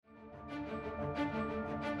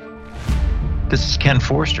This is Ken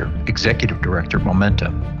Forster, Executive Director at Momenta.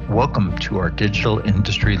 Welcome to our Digital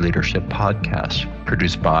Industry Leadership Podcast,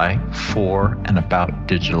 produced by, for, and about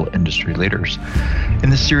digital industry leaders. In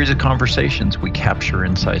this series of conversations, we capture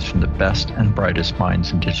insights from the best and brightest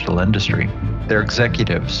minds in digital industry. They're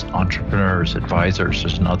executives, entrepreneurs, advisors,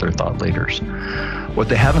 and other thought leaders. What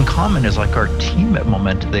they have in common is, like our team at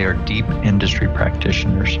Momenta, they are deep industry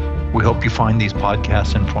practitioners. We hope you find these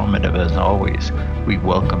podcasts informative. As always, we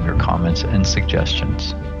welcome your comments and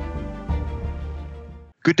suggestions.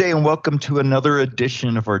 Good day and welcome to another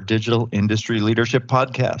edition of our Digital Industry Leadership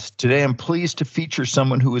Podcast. Today I'm pleased to feature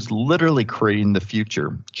someone who is literally creating the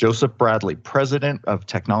future. Joseph Bradley, President of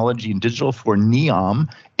Technology and Digital for NEOM,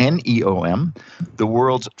 N-E-O-M, the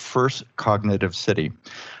world's first cognitive city.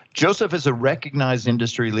 Joseph is a recognized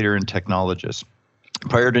industry leader and technologist.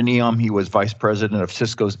 Prior to NEOM, he was vice president of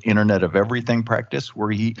Cisco's Internet of Everything practice, where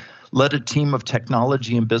he led a team of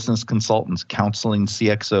technology and business consultants counseling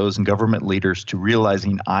CXOs and government leaders to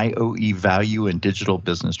realizing IoE value in digital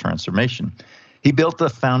business transformation. He built the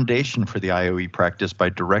foundation for the IoE practice by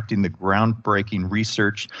directing the groundbreaking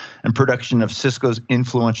research and production of Cisco's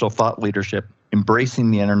influential thought leadership, Embracing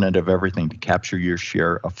the Internet of Everything, to capture your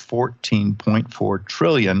share of $14.4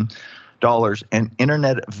 trillion and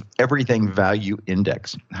Internet of Everything Value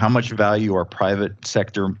Index. How much value are private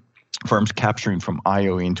sector firms capturing from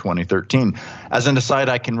IoE in 2013? As an aside,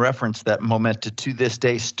 I can reference that Momenta to this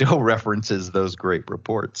day still references those great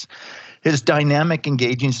reports. His dynamic,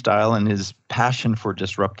 engaging style and his passion for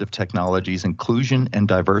disruptive technologies, inclusion and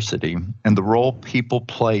diversity, and the role people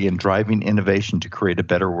play in driving innovation to create a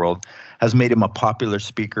better world has made him a popular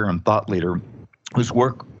speaker and thought leader whose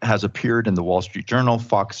work has appeared in the Wall Street Journal,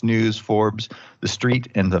 Fox News, Forbes, The Street,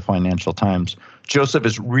 and the Financial Times. Joseph,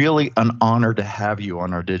 it's really an honor to have you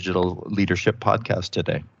on our Digital Leadership Podcast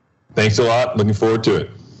today. Thanks a lot. Looking forward to it.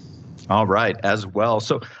 All right, as well.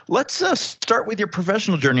 So let's start with your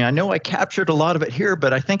professional journey. I know I captured a lot of it here,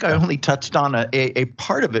 but I think I only touched on a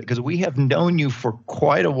part of it because we have known you for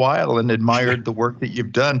quite a while and admired the work that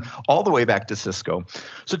you've done all the way back to Cisco.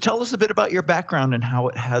 So tell us a bit about your background and how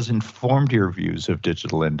it has informed your views of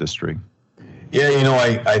digital industry. Yeah,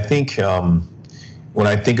 I think when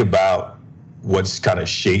I think about what's kind of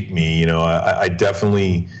shaped me, I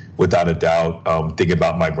definitely, without a doubt, think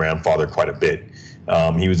about my grandfather quite a bit.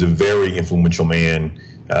 He was a very influential man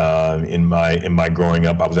in my growing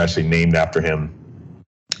up. I was actually named after him.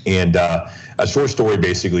 And a short story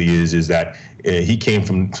basically is that he came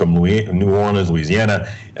from New Orleans, Louisiana,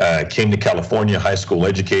 came to California, high school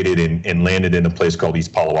educated, and landed in a place called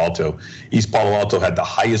East Palo Alto. East Palo Alto had the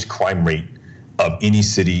highest crime rate of any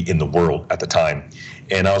city in the world at the time.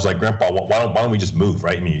 And I was like, Grandpa, why don't we just move,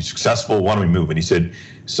 right? I mean, you're successful, why don't we move? And he said,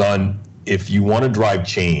 son, if you want to drive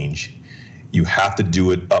change, you have to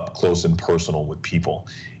do it up close and personal with people.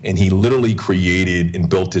 And he literally created and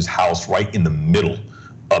built his house right in the middle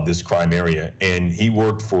of this crime area. And he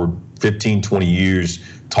worked for 15, 20 years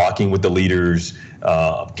talking with the leaders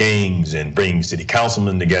of gangs and bringing city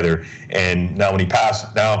councilmen together. And now when he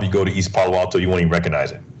passed, now if you go to East Palo Alto, you won't even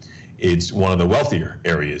recognize it. It's one of the wealthier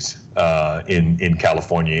areas in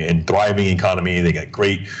California and thriving economy. They got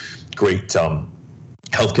great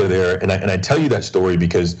healthcare there. And I tell you that story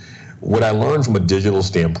because what I learned from a digital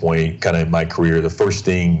standpoint, kind of in my career, the first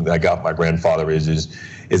thing that I got from my grandfather is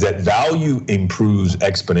that value improves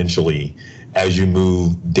exponentially as you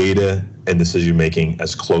move data and decision making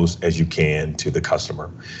as close as you can to the customer.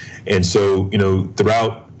 And so,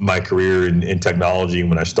 throughout my career in technology,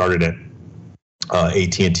 when I started at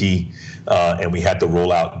AT&T, and we had to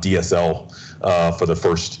roll out DSL for the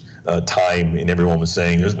first time, and everyone was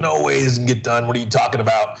saying, "There's no way this can get done. What are you talking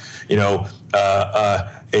about?"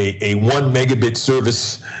 A 1 megabit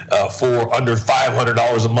service for under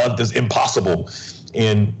 $500 a month is impossible.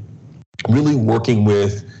 And really working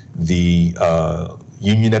with the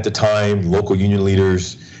union at the time, local union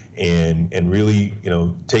leaders, and really,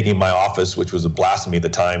 taking my office, which was a blasphemy at the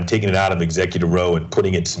time, taking it out of Executive Row and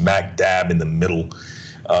putting it smack dab in the middle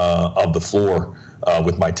of the floor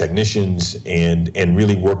with my technicians and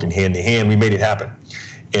really working hand in hand, we made it happen.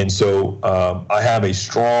 And so I have a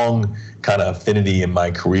strong kind of affinity in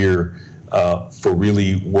my career for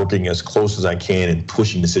really working as close as I can and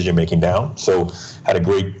pushing decision making down. So had a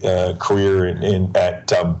great career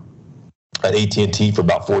at AT&T for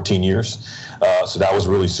about 14 years. So that was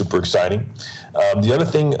really super exciting. The other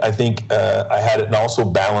thing I think I had an also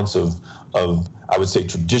balance of I would say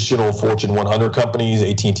traditional Fortune 100 companies,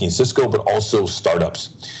 AT&T and Cisco, but also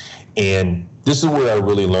startups. And this is where I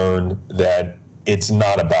really learned that it's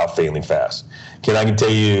not about failing fast. I can tell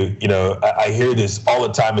you, I hear this all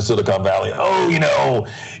the time in Silicon Valley. Oh,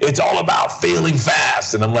 it's all about failing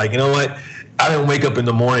fast. And I'm like, you know what? I didn't wake up in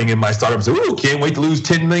the morning in my startup and say, "Ooh, can't wait to lose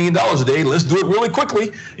 $10 million a day. Let's do it really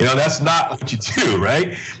quickly." That's not what you do,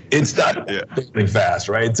 right? It's not failing fast,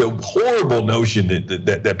 right? It's a horrible notion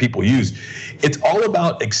that people use. It's all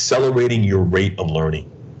about accelerating your rate of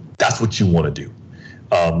learning. That's what you want to do.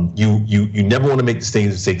 You never want to make the same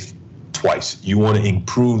mistakes twice. You want to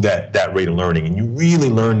improve that rate of learning, and you really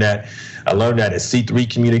learn that. I learned that at C3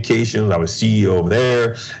 Communications. I was CEO over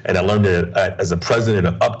there, and I learned it as a president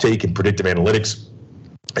of Uptake and Predictive Analytics.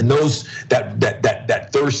 And that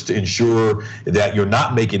thirst to ensure that you're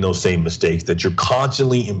not making those same mistakes, that you're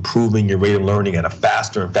constantly improving your rate of learning at a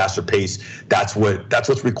faster and faster pace. That's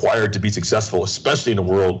what's required to be successful, especially in a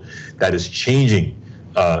world that is changing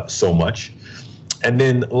so much. And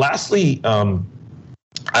then lastly,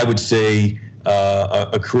 I would say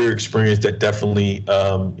a career experience that definitely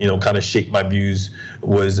kind of shaped my views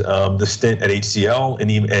was the stint at HCL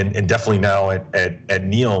and definitely now at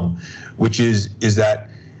Neom, which is that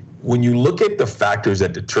when you look at the factors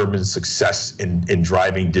that determine success in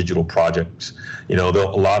driving digital projects, a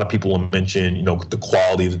lot of people will mention, the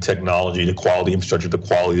quality of the technology, the quality of infrastructure, the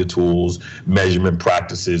quality of the tools, measurement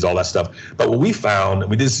practices, all that stuff. But what we found,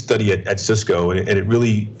 we did a study at Cisco, and it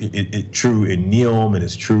really, it's true in Neom, and it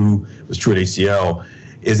was true at HCL,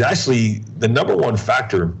 is actually the number one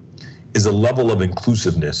factor is a level of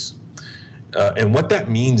inclusiveness. And what that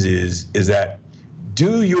means is that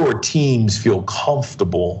do your teams feel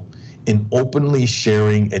comfortable in openly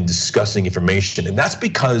sharing and discussing information? And that's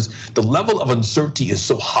because the level of uncertainty is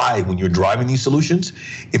so high when you're driving these solutions.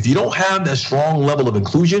 If you don't have that strong level of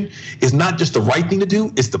inclusion, it's not just the right thing to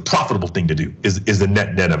do, it's the profitable thing to do, is the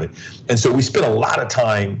net of it. And so we spent a lot of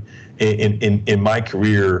time in my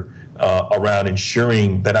career around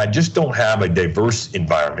ensuring that I just don't have a diverse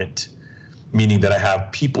environment, meaning that I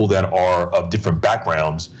have people that are of different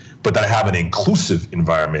backgrounds, but that I have an inclusive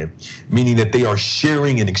environment, meaning that they are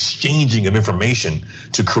sharing and exchanging of information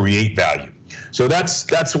to create value. So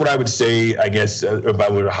that's what I would say, I guess, if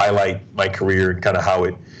I were to highlight my career and kind of how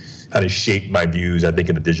it kind of shaped my views, I think,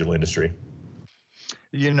 in the digital industry.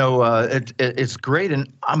 It's great.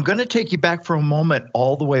 And I'm going to take you back for a moment,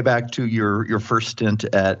 all the way back to your first stint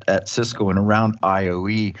at Cisco and around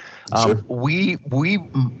IOE. Sure. We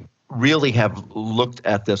really have looked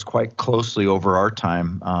at this quite closely over our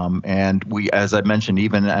time, and we, as I mentioned,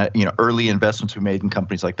 even early investments we made in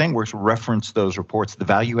companies like ThingWorx reference those reports, the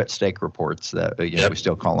value at stake reports that we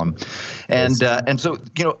still call them, and so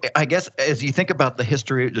I guess as you think about the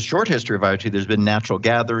short history of IoT, there's been natural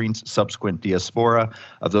gatherings, subsequent diaspora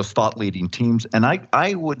of those thought leading teams, and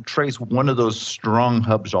I would trace one of those strong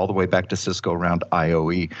hubs all the way back to Cisco around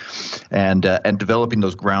IOE, and developing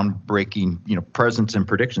those groundbreaking presence and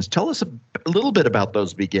predictions. Tell us a little bit about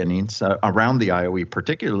those beginnings around the IOE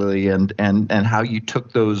particularly, and how you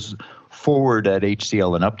took those forward at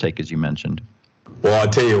HCL and Uptake, as you mentioned. Well, I'll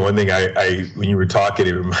tell you one thing. I when you were talking,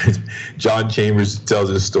 it reminds me, John Chambers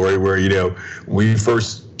tells a story where we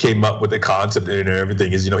first came up with the concept and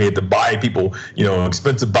everything is he had to buy people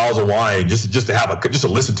expensive bottles of wine just to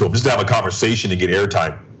listen to them, just to have a conversation to get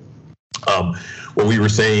airtime. When we were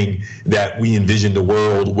saying that we envisioned a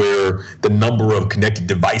world where the number of connected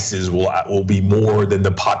devices will be more than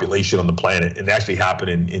the population on the planet. And it actually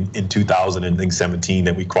happened in 2017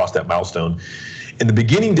 that we crossed that milestone. In the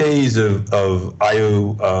beginning days of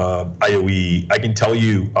IOE, I can tell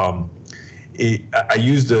you I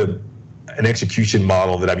used an execution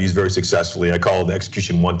model that I've used very successfully. I call it the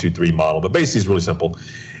execution 1, 2, 3 model, but basically it's really simple.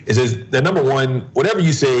 It says that number one, whatever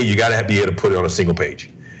you say, you got to be able to put it on a single page.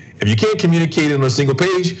 If you can't communicate it on a single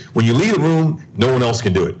page, when you leave the room, no one else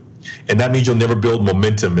can do it. And that means you'll never build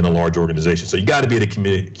momentum in a large organization. So you got to be able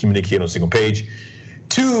to communicate on a single page.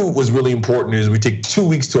 2 was really important is we take 2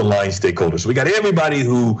 weeks to align stakeholders. So we got everybody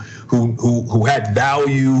who had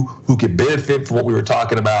value, who could benefit from what we were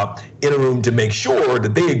talking about in a room to make sure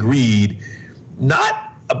that they agreed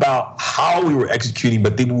not about how we were executing,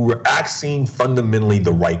 but that we were asking fundamentally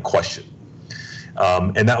the right question.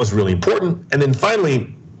 And that was really important. And then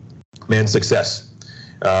finally, success.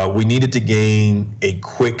 We needed to gain a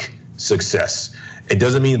quick success. It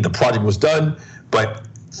doesn't mean the project was done, but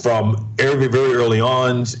from very early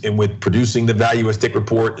on and with producing the value at stake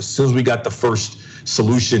report, as soon as we got the first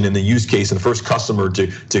solution and the use case and the first customer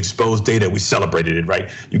to expose data, we celebrated it,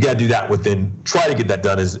 right? You got to do that try to get that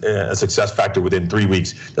done as a success factor within 3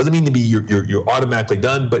 weeks. Doesn't mean to be you're automatically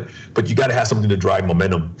done, but you got to have something to drive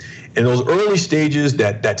momentum. In those early stages,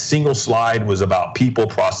 that single slide was about people,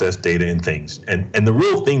 process, data, and things. And the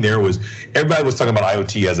real thing there was everybody was talking about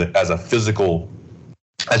IoT as a physical,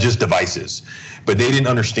 as just devices, but they didn't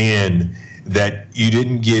understand that you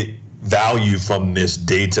didn't get value from this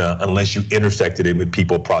data unless you intersected it with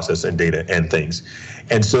people, process, and data and things.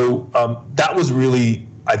 And so that was really,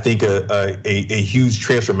 I think, a huge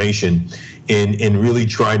transformation in really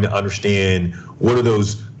trying to understand what are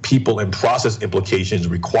those people and process implications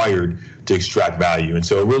required to extract value. And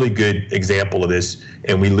so a really good example of this,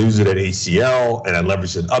 and we lose it at HCL, and I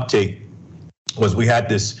leveraged it in Uptake, was we had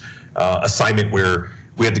this assignment where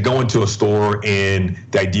we had to go into a store, and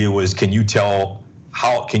the idea was, can you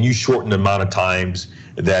shorten the amount of times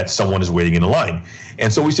that someone is waiting in a line?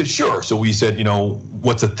 And so we said, sure. So we said,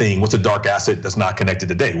 what's a dark asset that's not connected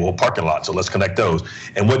today? Well, parking lot. So let's connect those.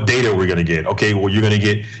 And what data are we going to get? Okay, well, you're going to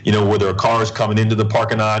get, where there are cars coming into the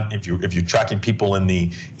parking lot. If you're tracking people in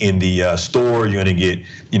the store, you're going to get,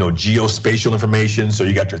 geospatial information. So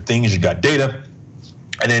you got your things, you got data.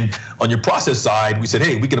 And then on your process side, we said,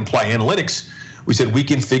 hey, we can apply analytics. We said we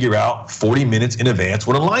can figure out 40 minutes in advance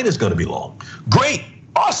when a line is going to be long. Great.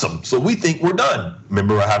 Awesome. So we think we're done.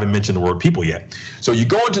 Remember, I haven't mentioned the word people yet. So you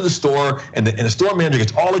go into the store, and the store manager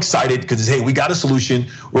gets all excited because it's, hey, we got a solution.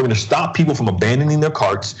 We're going to stop people from abandoning their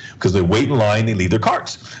carts because they wait in line, they leave their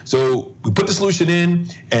carts. So we put the solution in,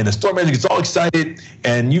 and the store manager gets all excited.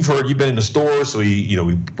 And you've been in the store, so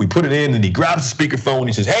we put it in, and he grabs the speakerphone, and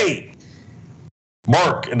he says, hey,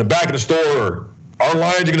 Mark, in the back of the store, our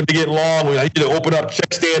lines are going to be getting long. I need you to open up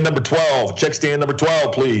check stand number 12. Check stand number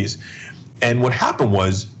 12, please. And what happened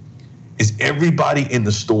is everybody in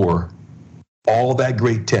the store, all that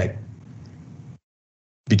great tech,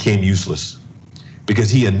 became useless because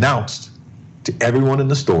he announced to everyone in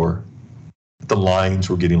the store that the lines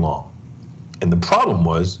were getting long. And the problem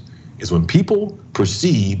is when people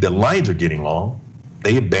perceive that lines are getting long,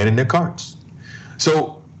 they abandon their carts.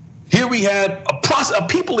 So here we had a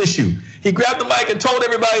people issue. He grabbed the mic and told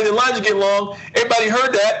everybody the lines are getting long. Everybody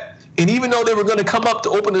heard that. And even though they were going to come up to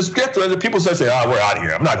open the script, the people started saying, we're out of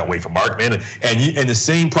here. I'm not going to wait for Mark, man. And the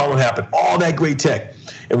same problem happened. All that great tech.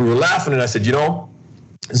 And we were laughing, and I said, this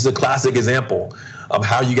is a classic example of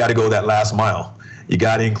how you got to go that last mile. You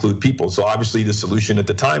got to include people. So obviously the solution at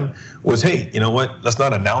the time was, hey, you know what? Let's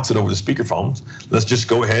not announce it over the speakerphones. Let's just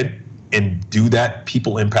go ahead and do that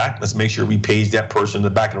people impact. Let's make sure we page that person in the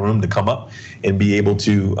back of the room to come up and be able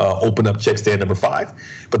to open up check stand number 5.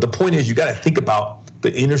 But the point is, you got to think about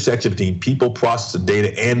the intersection between people, process, and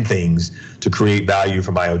data, and things to create value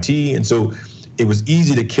from IoT. And so it was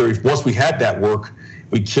easy to carry. Once we had that work,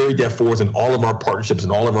 we carried that forward in all of our partnerships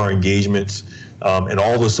and all of our engagements and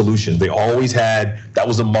all the solutions. They always had, that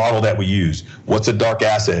was a model that we used. What's a dark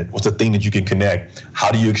asset? What's a thing that you can connect?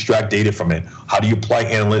 How do you extract data from it? How do you apply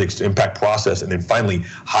analytics to impact process? And then finally,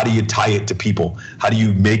 how do you tie it to people? How do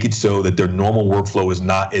you make it so that their normal workflow is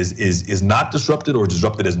not disrupted, or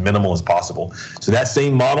disrupted as minimal as possible? So that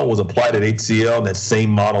same model was applied at HCL, and that same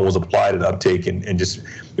model was applied at Uptake, and just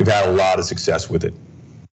we've had a lot of success with it.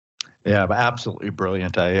 Yeah, absolutely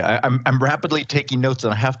brilliant. I'm rapidly taking notes,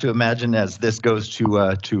 and I have to imagine as this goes to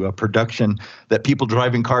a production that people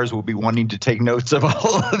driving cars will be wanting to take notes of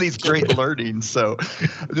all of these great learnings. So,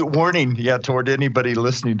 warning, toward anybody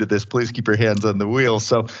listening to this, please keep your hands on the wheel.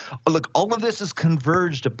 So, look, all of this is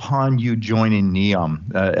converged upon you joining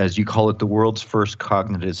NEOM, as you call it, the world's first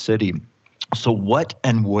cognitive city. So, what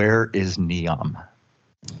and where is NEOM?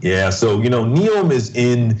 Yeah, so NEOM is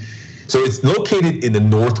So it's located in the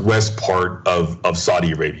northwest part of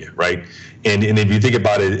Saudi Arabia, right? And if you think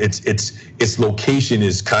about it, its location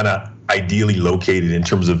is kind of ideally located in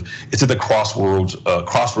terms of it's at the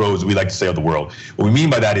crossroads we like to say of the world. What we mean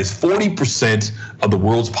by that is 40% of the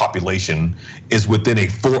world's population is within a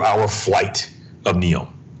 4-hour flight of NEOM,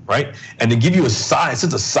 right? And to give you a size,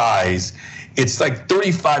 it's like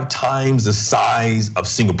 35 times the size of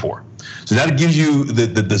Singapore. So that gives you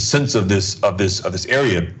the sense of this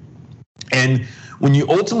area. And when you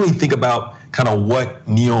ultimately think about kind of what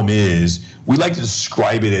NEOM is, we like to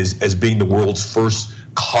describe it as being the world's first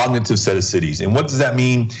cognitive set of cities. And what does that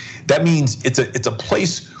mean? That means it's a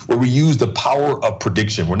place where we use the power of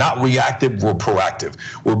prediction. We're not reactive, we're proactive.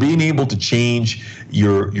 We're being able to change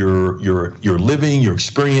your living, your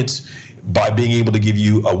experience, by being able to give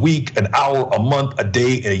you a week, an hour, a month, a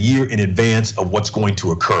day, and a year in advance of what's going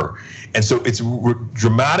to occur. And so it's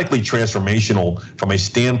dramatically transformational from a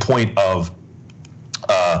standpoint of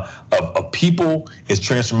of people. It's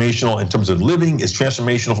transformational in terms of living. It's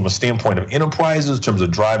transformational from a standpoint of enterprises, in terms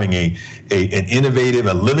of driving an innovative,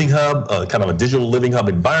 a living hub, kind of a digital living hub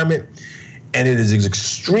environment. And it is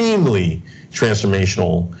extremely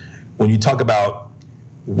transformational when you talk about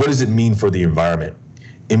what does it mean for the environment.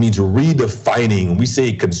 It means redefining. When we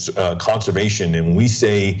say conservation and when we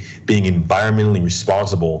say being environmentally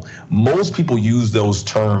responsible, most people use those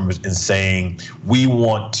terms in saying we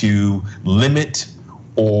want to limit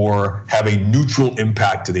or have a neutral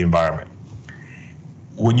impact to the environment.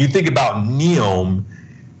 When you think about NEOM,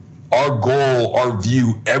 our goal, our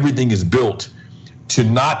view, everything is built to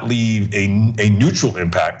not leave a neutral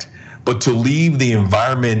impact, but to leave the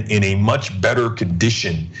environment in a much better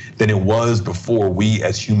condition than it was before we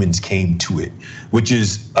as humans came to it, which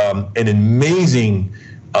is an amazing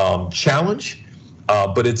challenge,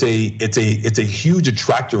 but it's a huge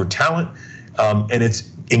attractor of talent, and it's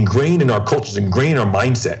ingrained in our cultures, ingrained in our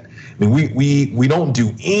mindset. I mean, we don't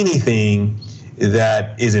do anything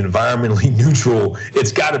that is environmentally neutral.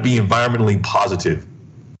 It's got to be environmentally positive.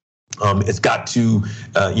 It's got to,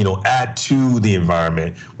 add to the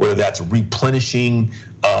environment, whether that's replenishing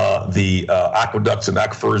the aqueducts and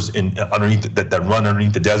aquifers underneath that run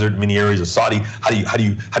underneath the desert in many areas of Saudi. How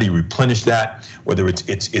do you replenish that? Whether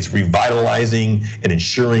it's revitalizing and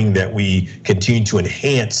ensuring that we continue to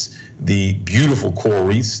enhance the beautiful coral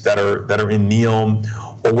reefs that are in NEOM,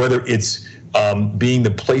 or whether it's being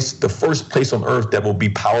the first place on Earth that will be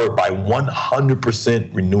powered by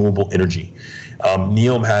 100% renewable energy.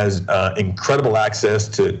 NEOM has incredible access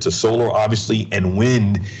to solar, obviously, and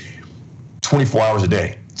wind 24 hours a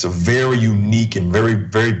day. It's a very unique and very,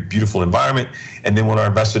 very beautiful environment. And then when we're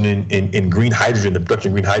investing in green hydrogen, the production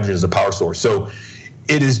of green hydrogen is a power source. So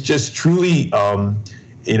it is just truly,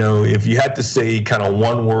 if you had to say kind of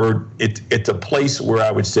one word, it's a place where I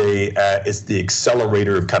would say it's the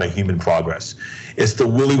accelerator of kind of human progress. It's the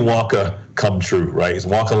Willy Wonka come true, right? It's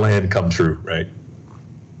Wonka land come true, right?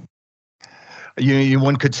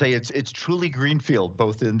 One could say it's truly greenfield,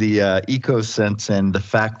 both in the eco sense and the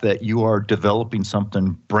fact that you are developing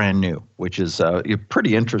something brand new, which is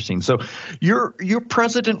pretty interesting. So you're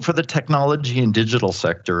president for the technology and digital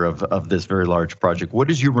sector of this very large project. What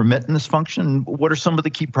is your remit in this function? What are some of the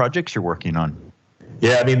key projects you're working on?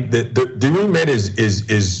 Yeah, I mean, the remit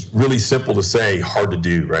is really simple to say, hard to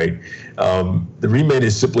do, right? The remit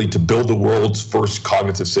is simply to build the world's first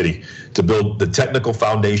cognitive city, to build the technical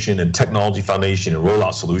foundation and technology foundation and roll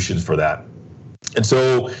out solutions for that. And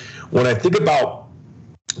so when I think about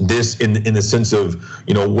this in the sense of,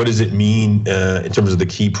 what does it mean in terms of the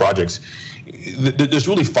key projects, there's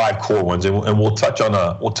really 5 core ones, and we'll touch on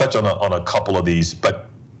a couple of these. But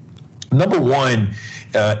number one,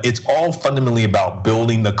 it's all fundamentally about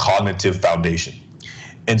building the cognitive foundation.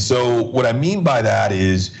 And so what I mean by that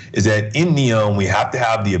is that in NEOM, we have to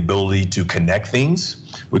have the ability to connect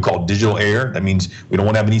things. We call digital air. That means we don't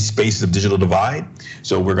want to have any spaces of digital divide.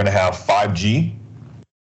 So we're going to have 5G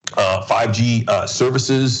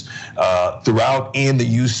services throughout, and the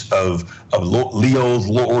use of LEOs,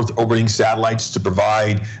 low Earth orbiting satellites, to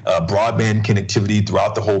provide broadband connectivity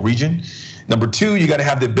throughout the whole region. Number 2, you got to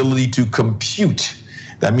have the ability to compute.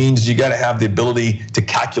 That means you got to have the ability to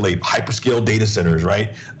calculate hyperscale data centers,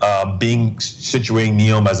 right? Situating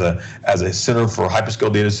NEOM as a center for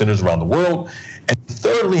hyperscale data centers around the world. And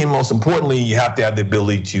thirdly, and most importantly, you have to have the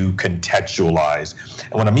ability to contextualize.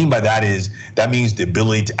 And what I mean by that is, that means the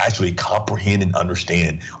ability to actually comprehend and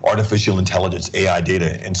understand artificial intelligence, AI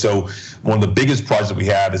data. And so one of the biggest projects that we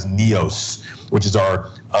have is NEOS, which is our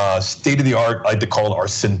state-of-the-art, I like to call it our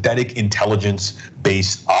synthetic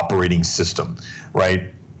intelligence-based operating system,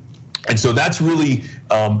 right? And so that's really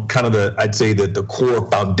kind of I'd say that the core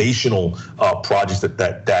foundational projects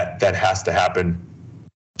that has to happen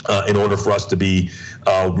in order for us to be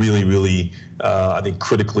really, I think,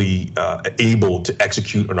 critically able to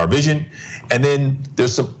execute on our vision. And then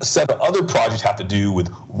there's a set of other projects have to do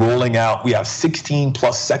with rolling out. We have 16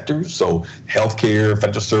 plus sectors, so healthcare,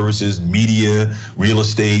 financial services, media, real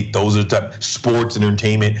estate, those are the type, sports and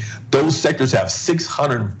entertainment. Those sectors have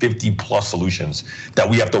 650 plus solutions that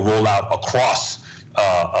we have to roll out across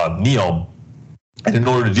NEOM. And in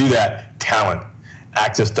order to do that, talent.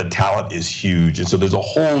 Access to talent is huge. And so there's a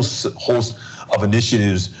whole host of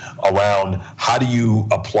initiatives around how do you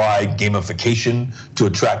apply gamification to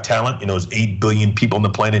attract talent. There's 8 billion people on the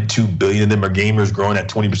planet, 2 billion of them are gamers, growing at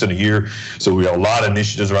 20% a year. So we have a lot of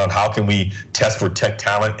initiatives around how can we test for tech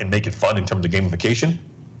talent and make it fun in terms of gamification.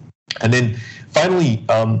 And then finally,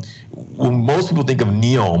 when most people think of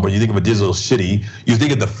NEOM, or you think of a digital city, you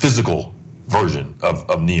think of the physical version of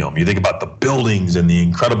NEOM. You think about the buildings and the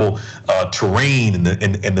incredible terrain and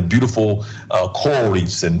the beautiful coral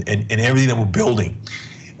reefs and everything that we're building.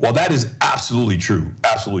 While that is absolutely true,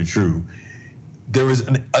 there is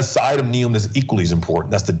a side of NEOM that's equally as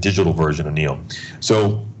important. That's the digital version of NEOM.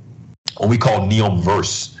 So what we call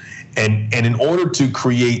NEOMverse. And in order to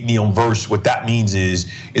create NEOMverse, what that means is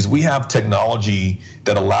we have technology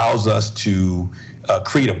that allows us to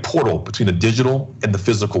create a portal between the digital and the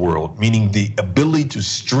physical world, meaning the ability to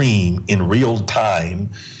stream in real time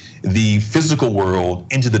the physical world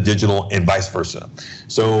into the digital and vice versa.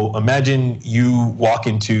 So imagine you walk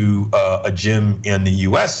into a gym in the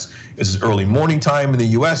US. This is early morning time in the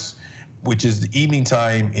US, which is the evening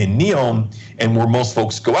time in NEOM, and where most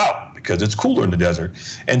folks go out because it's cooler in the desert.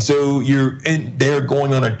 And so they're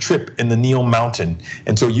going on a trip in the NEOM mountain.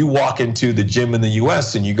 And so you walk into the gym in the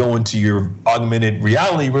US and you go into your augmented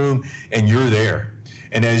reality room and you're there.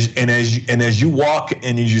 And as you walk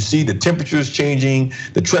and as you see the temperatures changing,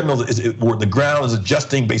 the treadmill the ground is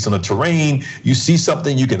adjusting based on the terrain. You see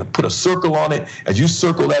something, you can put a circle on it. As you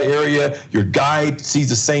circle that area, your guide sees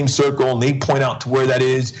the same circle and they point out to where that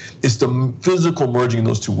is. It's the physical merging of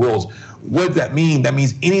those two worlds. What does that mean? That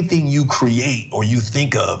means anything you create or you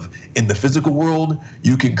think of in the physical world,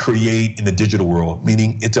 you can create in the digital world,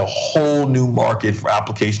 meaning it's a whole new market for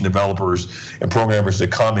application developers and programmers to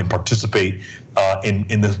come and participate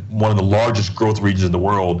in one of the largest growth regions in the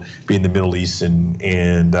world, being the Middle East and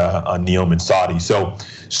NEOM and Saudi. So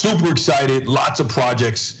super excited, lots of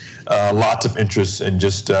projects, lots of interest, and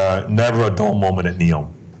just never a dull moment at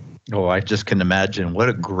NEOM. Oh, I just can imagine what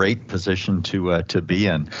a great position to be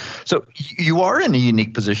in. So you are in a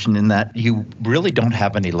unique position in that you really don't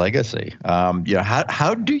have any legacy.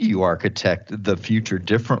 How do you architect the future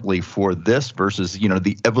differently for this versus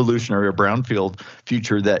the evolutionary or brownfield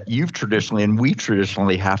future that you've traditionally and we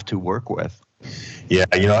traditionally have to work with? Yeah,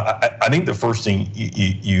 I think the first thing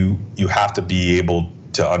you have to be able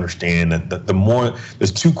to understand that the more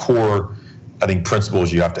there's two core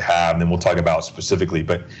principles you have to have, and then we'll talk about specifically.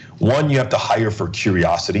 But one, you have to hire for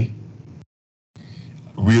curiosity.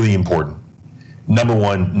 Really important. Number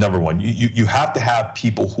one, you have to have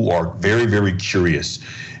people who are very, very curious,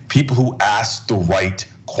 people who ask the right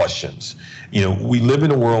questions. We live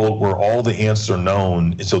in a world where all the answers are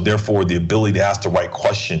known, and so therefore the ability to ask the right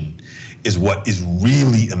question is what is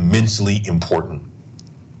really immensely important.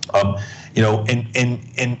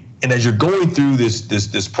 And as you're going through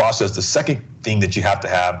this process, the second thing that you have to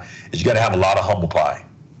have is you got to have a lot of humble pie.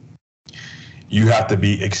 You have to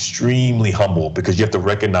be extremely humble because you have to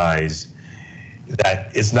recognize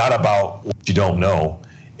that it's not about what you don't know.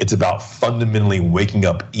 It's about fundamentally waking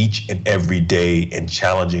up each and every day and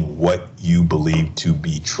challenging what you believe to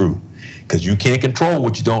be true. Because you can't control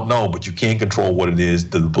what you don't know, but you can control what it is,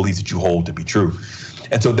 the beliefs that you hold to be true.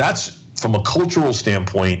 And so that's, from a cultural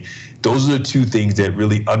standpoint, those are the two things that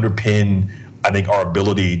really underpin, I think, our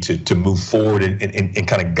ability to move forward and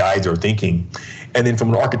kind of guide our thinking. And then from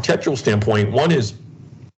an architectural standpoint, one is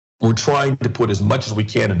we're trying to put as much as we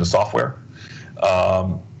can into software.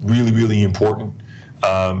 Really, really important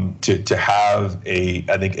to have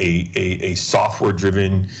a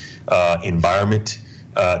software-driven environment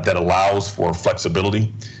that allows for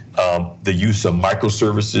flexibility, the use of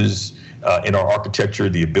microservices in our architecture,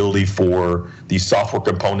 the ability for these software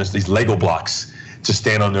components, these Lego blocks, to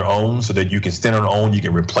stand on their own, so that you can stand on their own. You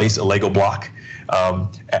can replace a Lego block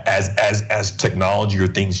as technology or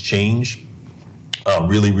things change.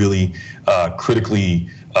 Really,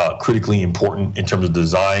 critically important in terms of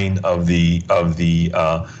design of the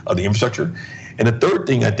infrastructure. And the third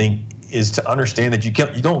thing, I think, is to understand that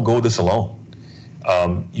you don't go this alone.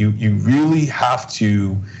 You really have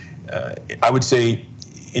to. I would say,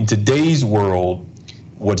 in today's world,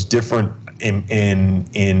 what's different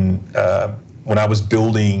in when I was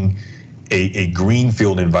building a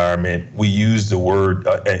greenfield environment, we use the word,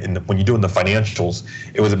 when you're doing the financials,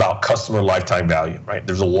 it was about customer lifetime value, right?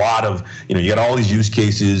 There's a lot of, you got all these use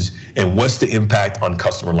cases, and what's the impact on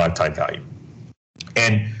customer lifetime value?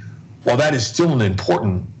 And while that is still an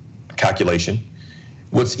important calculation,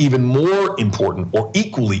 what's even more important or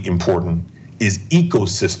equally important is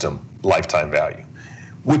ecosystem lifetime value,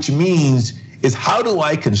 which means is how do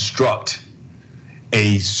I construct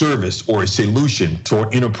a service or a solution to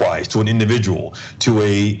an enterprise, to an individual, to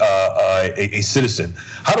a citizen?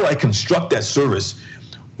 How do I construct that service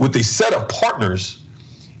with a set of partners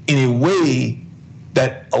in a way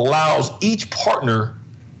that allows each partner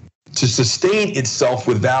to sustain itself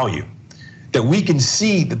with value? That we can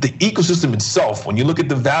see that the ecosystem itself, when you look at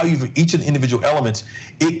the value for each of the individual elements,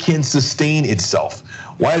 it can sustain itself.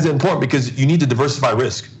 Why is that important? Because you need to diversify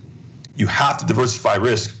risk. you have to diversify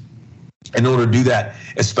risk. In order to do that,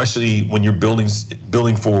 especially when you're building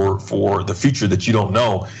for the future that you don't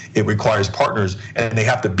know, it requires partners, and they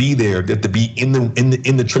have to be there. They have to be in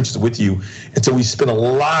the trenches with you. And so we spend a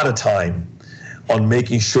lot of time on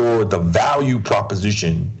making sure the value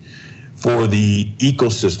proposition for the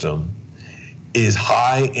ecosystem is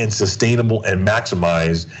high and sustainable and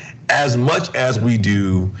maximized, as much as we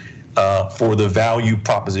do for the value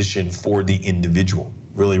proposition for the individual.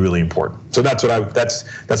 Really, really important. So that's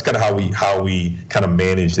kind of how we kind of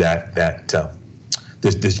manage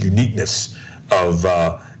this uniqueness of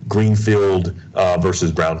greenfield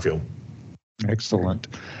versus brownfield. Excellent.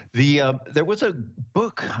 There was a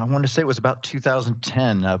book, I want to say it was about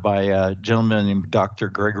 2010, by a gentleman named Dr.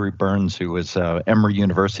 Gregory Burns, who was Emory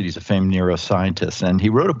University's a famed neuroscientist, and he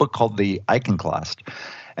wrote a book called The Iconoclast.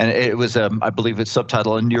 And it was, I believe it's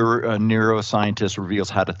subtitled, A Neuroscientist Reveals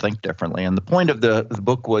How to Think Differently. And the point of the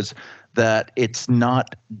book was that it's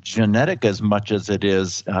not genetic as much as it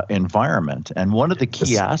is environment. And one of the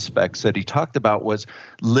key aspects that he talked about was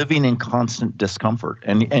living in constant discomfort.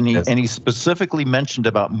 And he specifically mentioned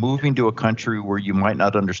about moving to a country where you might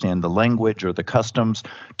not understand the language or the customs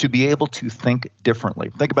to be able to think differently.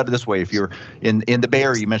 Think about it this way. If you're in the Bay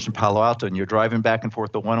Area, you mentioned Palo Alto, and you're driving back and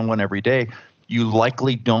forth the 101 every day, you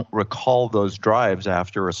likely don't recall those drives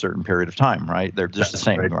after a certain period of time, right? They're just the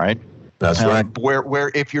same, right? That's right.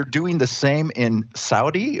 Where if you're doing the same in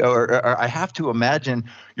Saudi, or I have to imagine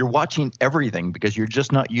you're watching everything because you're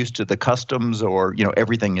just not used to the customs, or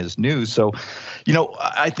everything is new. So,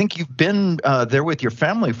 I think you've been there with your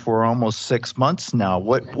family for almost 6 months now.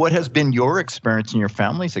 What has been your experience and your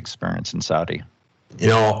family's experience in Saudi?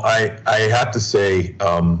 I have to say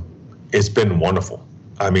it's been wonderful.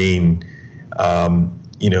 I mean,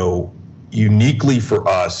 uniquely for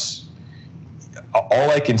us,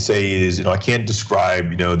 all I can say is, I can't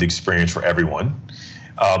describe, the experience for everyone,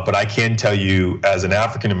 but I can tell you, as an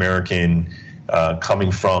African American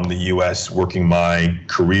coming from the U.S., working my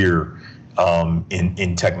career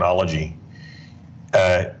in technology,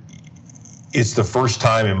 it's the first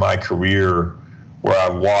time in my career where I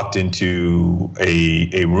walked into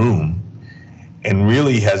a room and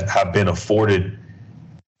really have been afforded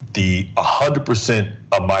the 100%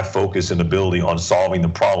 of my focus and ability on solving the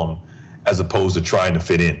problem, as opposed to trying to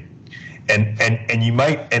fit in. And you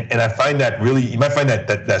might, and I find that really, you might find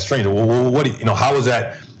that strange. Well, what do you, how is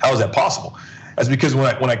that possible? That's because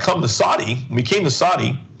when I come to Saudi, when we came to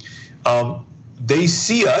Saudi, they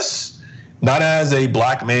see us not as a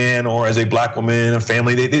black man or as a black woman, a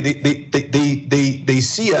family. They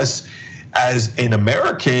see us as an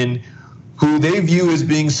American who they view as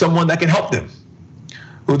being someone that can help them,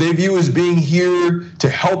 who they view as being here to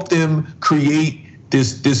help them create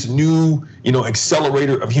this new,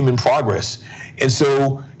 accelerator of human progress. And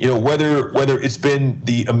so, whether it's been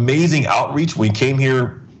the amazing outreach, we came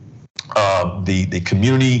here, the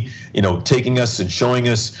community, taking us and showing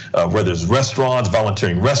us, whether it's restaurants,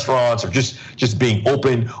 volunteering restaurants, or just being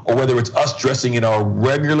open, or whether it's us dressing in our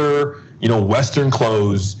regular, Western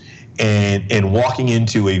clothes and walking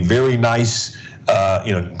into a very nice,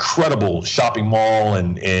 incredible shopping mall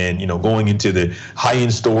and going into the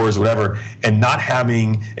high-end stores, whatever, and not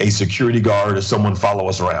having a security guard or someone follow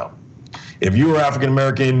us around. If you are African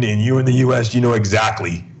American and you're in the U.S., you know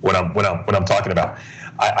exactly what I'm talking about.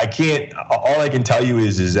 I can't. All I can tell you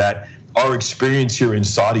is that our experience here in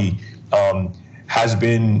Saudi has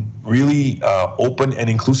been really open and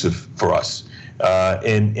inclusive for us.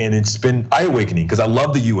 And it's been eye-awakening, because I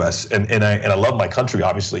love the U.S. and I love my country,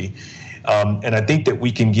 obviously. And I think that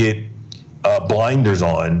we can get blinders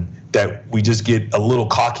on, that we just get a little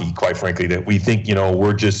cocky, quite frankly, that we think,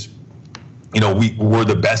 we're just, we're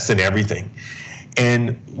the best in everything.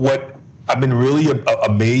 And what I've been really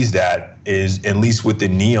amazed at is, at least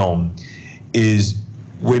within NEOM, is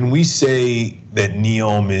when we say that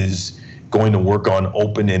NEOM is going to work on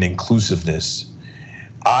open and inclusiveness,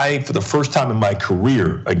 for the first time in my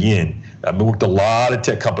career, again, I've worked a lot of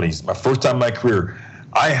tech companies, my first time in my career,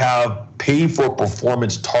 I have paid for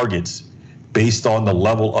performance targets based on the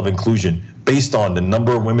level of inclusion, based on the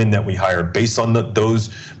number of women that we hire, based on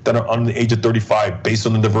those that are under the age of 35, based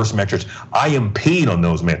on the diverse metrics. I am paid on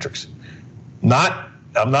those metrics.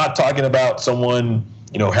 I'm not talking about someone,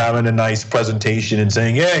 having a nice presentation and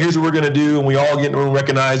saying, yeah, here's what we're going to do, and we all get in the room,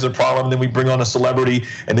 recognize the problem, and then we bring on a celebrity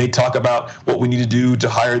and they talk about what we need to do to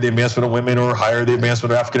hire the advancement of women or hire the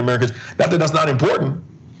advancement of African Americans. Not that that's not important,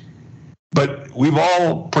 but we've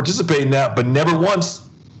all participated in that, but never once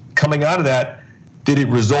coming out of that did it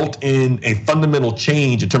result in a fundamental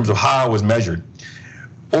change in terms of how it was measured.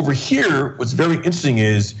 Over here, what's very interesting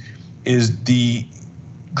is the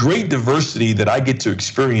great diversity that I get to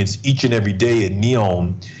experience each and every day at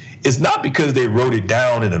NEOM is not because they wrote it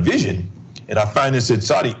down in a vision, and I find this at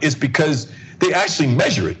Saudi, it's because they actually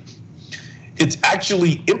measure it. It's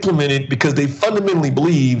actually implemented because they fundamentally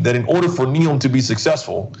believe that in order for NEOM to be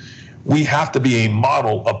successful, we have to be a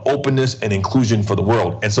model of openness and inclusion for the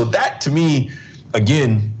world. And so that, to me,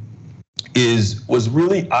 again, was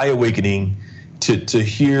really eye-awakening to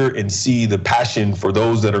hear and see the passion for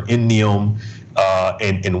those that are in NEOM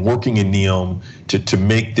and working in NEOM to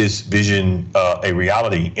make this vision a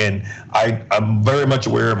reality. And I'm very much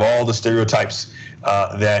aware of all the stereotypes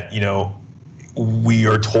that, we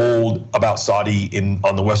are told about Saudi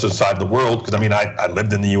on the western side of the world, because I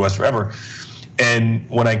lived in the US forever. And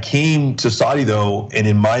when I came to Saudi, though, and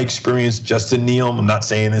in my experience just in NEOM, I'm not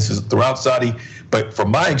saying this is throughout Saudi, but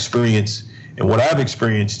from my experience and what I've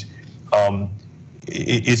experienced,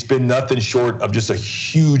 it's been nothing short of just a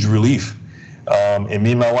huge relief. And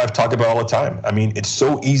me and my wife talk about it all the time. It's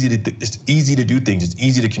so easy to do things. It's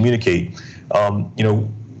easy to communicate.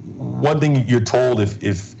 One thing you're told,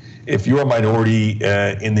 if you're a minority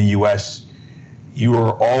in the U.S., you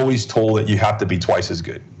are always told that you have to be twice as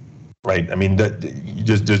good, right?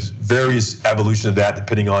 There's various evolution of that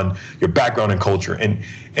depending on your background and culture. And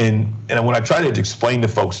when I try to explain to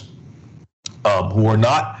folks who are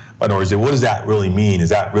not minorities, what does that really mean? Is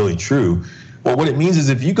that really true? Well, what it means is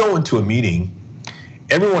if you go into a meeting,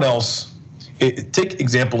 everyone else, take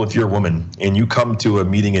example, if you're a woman and you come to a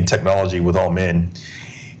meeting in technology with all men,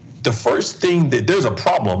 the first thing that there's a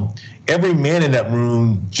problem, every man in that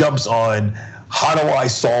room jumps on, how do I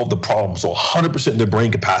solve the problem? So 100% of their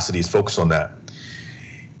brain capacity is focused on that.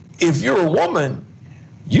 If you're a woman,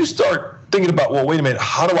 you start thinking about, well, wait a minute,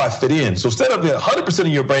 how do I fit in? So instead of 100% of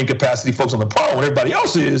your brain capacity focused on the problem when everybody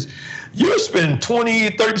else is, you're spending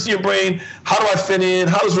 20, 30% of your brain, how do I fit in?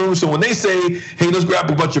 How does the room? So when they say, hey, let's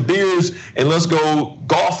grab a bunch of beers and let's go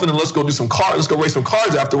golfing and let's go do some cars, let's go race some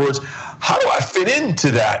cars afterwards, how do I fit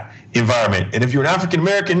into that environment? And if you're an African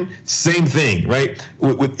American, same thing, right?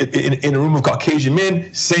 In a room of Caucasian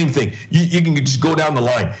men, same thing. You can just go down the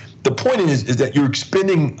line. The point is that you're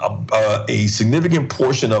expending a significant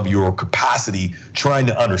portion of your capacity trying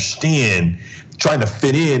to understand, trying to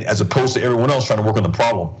fit in, as opposed to everyone else trying to work on the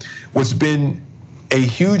problem. What's been a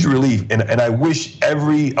huge relief, and I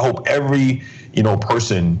hope every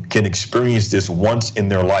person can experience this once in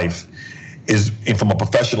their life, is, and from a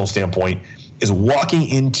professional standpoint, is walking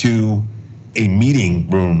into a meeting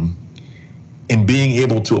room and being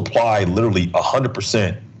able to apply literally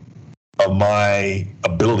 100% of my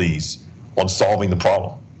abilities on solving the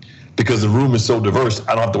problem. Because the room is so diverse,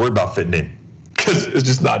 I don't have to worry about fitting in, because it's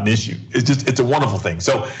just not an issue. It's a wonderful thing.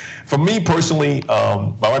 So for me personally,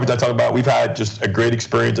 my wife and I talk about, we've had just a great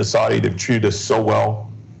experience at Saudi. They've treated us so well.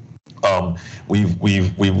 Sometimes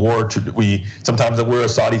I wear a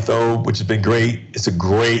Saudi thobe, which has been great.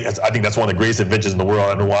 I think that's one of the greatest inventions in the world.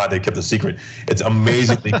 I don't know why they kept it secret. It's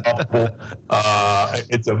amazingly comfortable.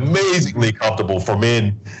 It's amazingly comfortable for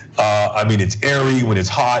men. It's airy when it's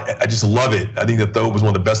hot. I just love it. I think the thobe was one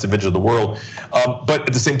of the best inventions of the world. But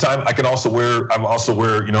at the same time, I also wear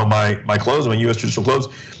my clothes, my U.S. traditional clothes,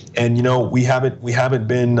 and we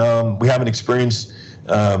haven't experienced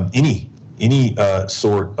any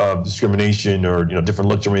sort of discrimination or different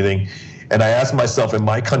looks or anything. And I asked myself, in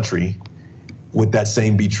my country, would that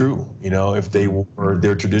same be true? If they wore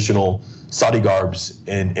their traditional Saudi garbs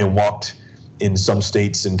and walked in some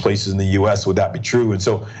states and places in the U.S., would that be true? And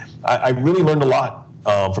so I really learned a lot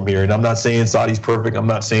from here. And I'm not saying Saudi's perfect. I'm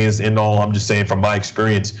not saying it's the end all. I'm just saying from my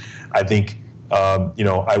experience, I think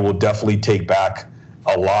I will definitely take back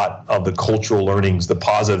a lot of the cultural learnings, the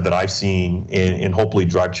positive that I've seen, and hopefully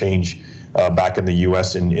drive change back in the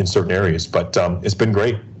U.S. in certain areas. But it's been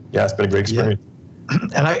great. Yeah, it's been a great experience. Yeah.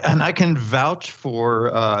 And I can vouch for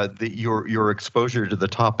your exposure to the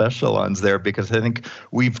top echelons there, because I think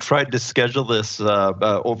we've tried to schedule this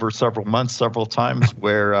over several months, several times,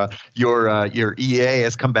 where your EA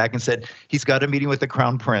has come back and said he's got a meeting with the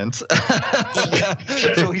Crown Prince,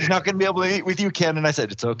 so he's not going to be able to meet with you, Ken. And I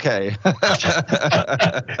said it's okay. Yeah,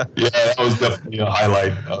 that was definitely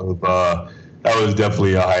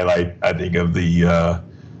a highlight I think, of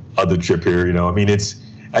the trip here.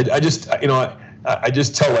 I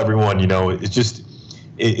just tell everyone,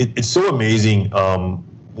 it's so amazing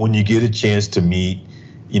when you get a chance to meet,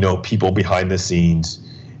 people behind the scenes,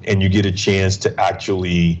 and you get a chance to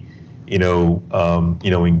actually,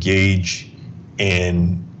 engage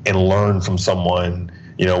and learn from someone,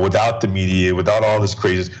 without the media, without all this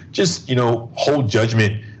crazy, just, hold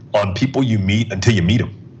judgment on people you meet until you meet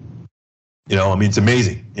them. It's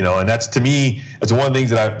amazing, and that's, to me, that's one of the things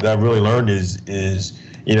that I've really learned is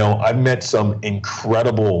I've met some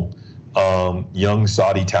incredible young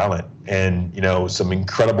Saudi talent, and some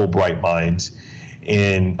incredible bright minds,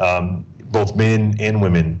 in both men and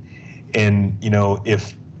women. And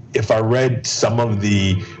if I read some of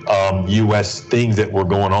the U.S. things that were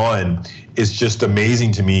going on, it's just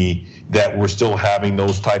amazing to me that we're still having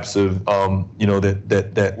those types of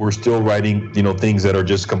that we're still writing things that are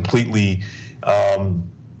just completely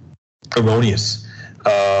erroneous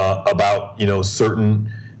about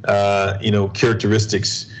certain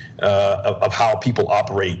characteristics of how people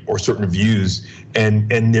operate, or certain views, and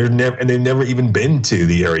they've never even been to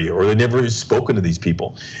the area, or they've never spoken to these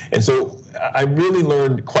people. And so I really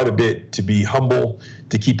learned quite a bit to be humble,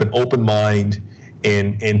 to keep an open mind,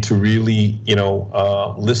 and to really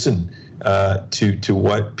listen to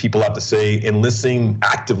what people have to say, and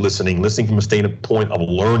active listening from a standpoint of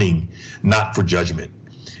learning, not for judgment.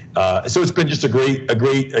 So it's been just a great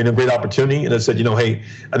opportunity. And I said, hey,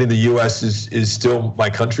 I think the U.S. is still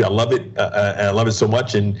my country. I love it, and I love it so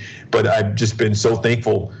much. But I've just been so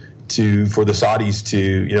thankful for the Saudis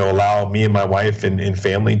to allow me and my wife and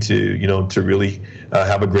family to really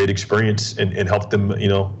have a great experience, and help them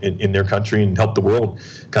in their country, and help the world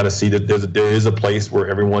kind of see that there is a place where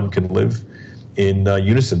everyone can live in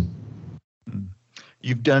unison.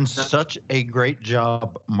 You've done such a great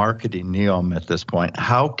job marketing NEOM at this point.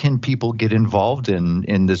 How can people get involved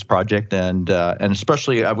in this project, and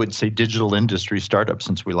especially, I would say, digital industry startups,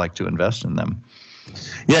 since we like to invest in them?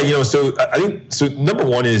 Yeah, so I think number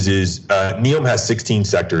one is NEOM has 16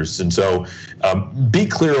 sectors, and so be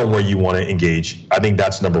clear on where you want to engage. I think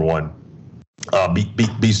that's number one.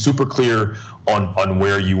 Be super clear on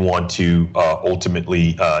where you want to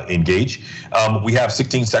ultimately engage. We have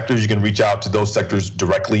 16 sectors. You can reach out to those sectors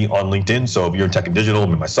directly on LinkedIn. So if you're in tech and digital,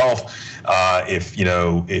 and myself, if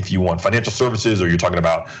you want financial services, or you're talking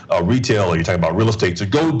about retail, or you're talking about real estate, so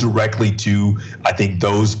go directly to, I think,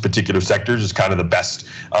 those particular sectors is kind of the best.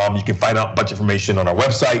 You can find out a bunch of information on our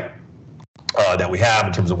website that we have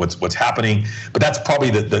in terms of what's happening, but that's probably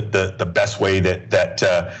the best way that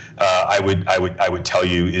I would tell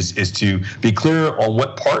you is to be clear on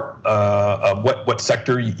what part of what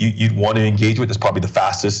sector you'd want to engage with is probably the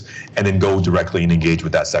fastest, and then go directly and engage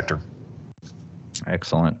with that sector.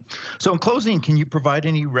 Excellent. So in closing, can you provide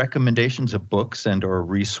any recommendations of books and or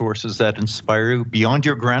resources that inspire you beyond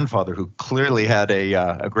your grandfather, who clearly had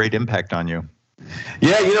a great impact on you?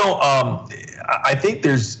 Yeah, I think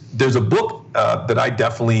there's a book that I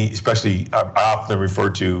definitely, especially I often refer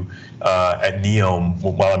to at NEOM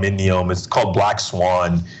while I'm in NEOM. It's called Black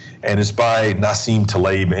Swan, and it's by Nassim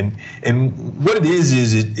Taleb. And what it is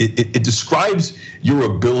it describes your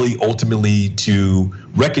ability ultimately to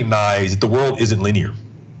recognize that the world isn't linear.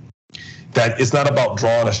 That it's not about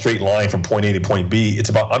drawing a straight line from point A to point B. It's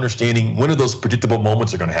about understanding when are those predictable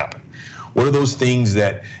moments are going to happen. What are those things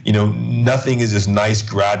that, nothing is this nice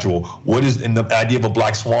gradual? And the idea of a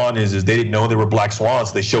black swan is they didn't know they were black swans.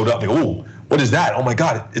 So they showed up and oh, what is that? Oh my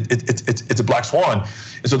God, it's a black swan.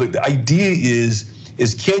 And so the idea is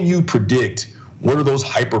can you predict what are those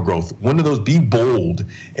hypergrowth? When do those be bold?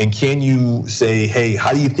 And can you say, hey,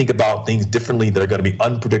 how do you think about things differently that are going to be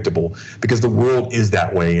unpredictable? Because the world is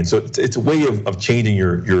that way. And so it's a way of changing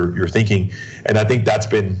your thinking. And I think that's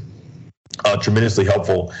been tremendously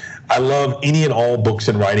helpful. I love any and all books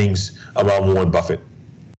and writings around Warren Buffett.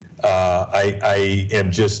 I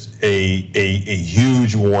am just a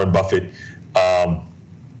huge Warren Buffett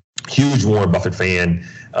fan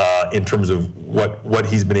in terms of what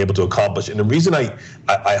he's been able to accomplish. And the reason I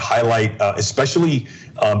highlight, especially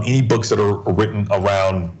any books that are written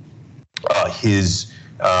around his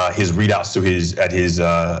readouts to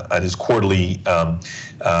his quarterly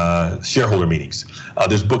shareholder meetings.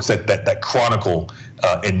 There's books that chronicle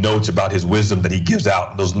and notes about his wisdom that he gives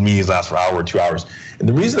out. Those meetings last for an hour or 2 hours. And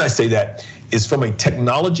the reason I say that is from a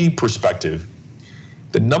technology perspective.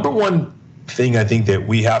 The number one thing I think that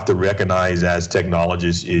we have to recognize as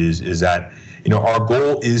technologists is that our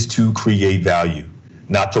goal is to create value,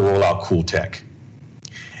 not to roll out cool tech.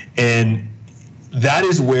 And that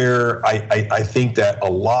is where I think that a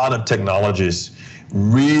lot of technologists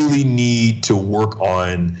really need to work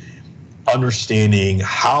on understanding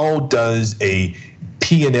how does a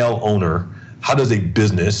P&L owner, how does a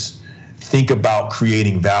business think about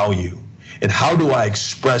creating value? And how do I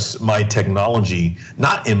express my technology,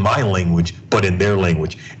 not in my language, but in their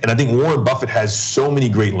language? And I think Warren Buffett has so many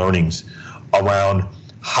great learnings around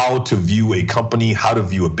how to view a company, how to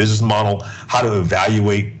view a business model, how to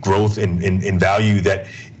evaluate growth and value that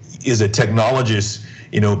is a technologist,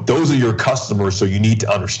 those are your customers, so you need to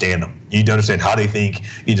understand them. You need to understand how they think,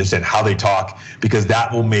 you need to understand how they talk, because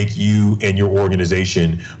that will make you and your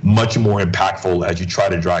organization much more impactful as you try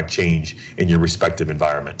to drive change in your respective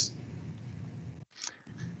environments.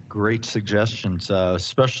 Great suggestions,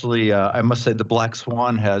 especially I must say the Black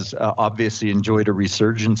Swan has obviously enjoyed a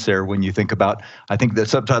resurgence there when you think about, I think the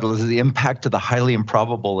subtitle is The Impact of the Highly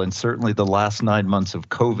Improbable, and certainly the last 9 months of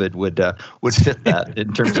COVID would fit that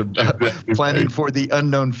in terms of planning for the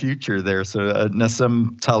unknown future there. So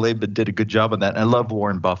Nassim Taleb did a good job on that. And I love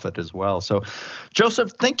Warren Buffett as well. So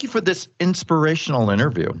Joseph, thank you for this inspirational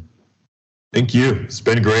interview. Thank you. It's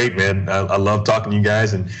been great, man. I love talking to you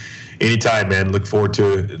guys, and anytime, man. Look forward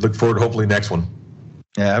to hopefully next one.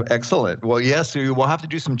 Yeah, excellent. Well, yes, we'll have to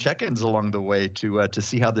do some check-ins along the way to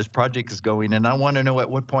see how this project is going. And I want to know at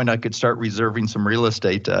what point I could start reserving some real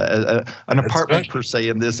estate, an apartment per se,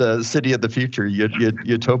 in this city of the future,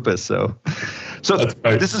 Utopia. So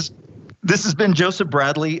right. This has been Joseph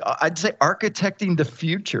Bradley. I'd say architecting the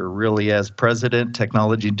future, really, as President,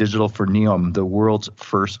 Technology and Digital for NEOM, the world's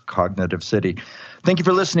first cognitive city. Thank you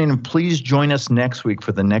for listening, and please join us next week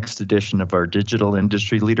for the next edition of our Digital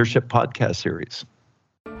Industry Leadership Podcast series.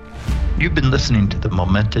 You've been listening to the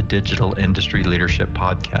Momenta Digital Industry Leadership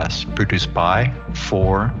Podcast, produced by,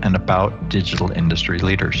 for, and about digital industry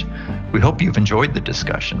leaders. We hope you've enjoyed the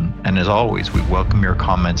discussion, and as always, we welcome your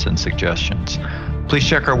comments and suggestions. Please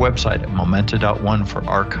check our website at momenta.one for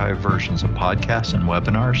archived versions of podcasts and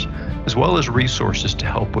webinars, as well as resources to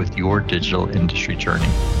help with your digital industry journey.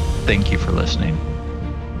 Thank you for listening.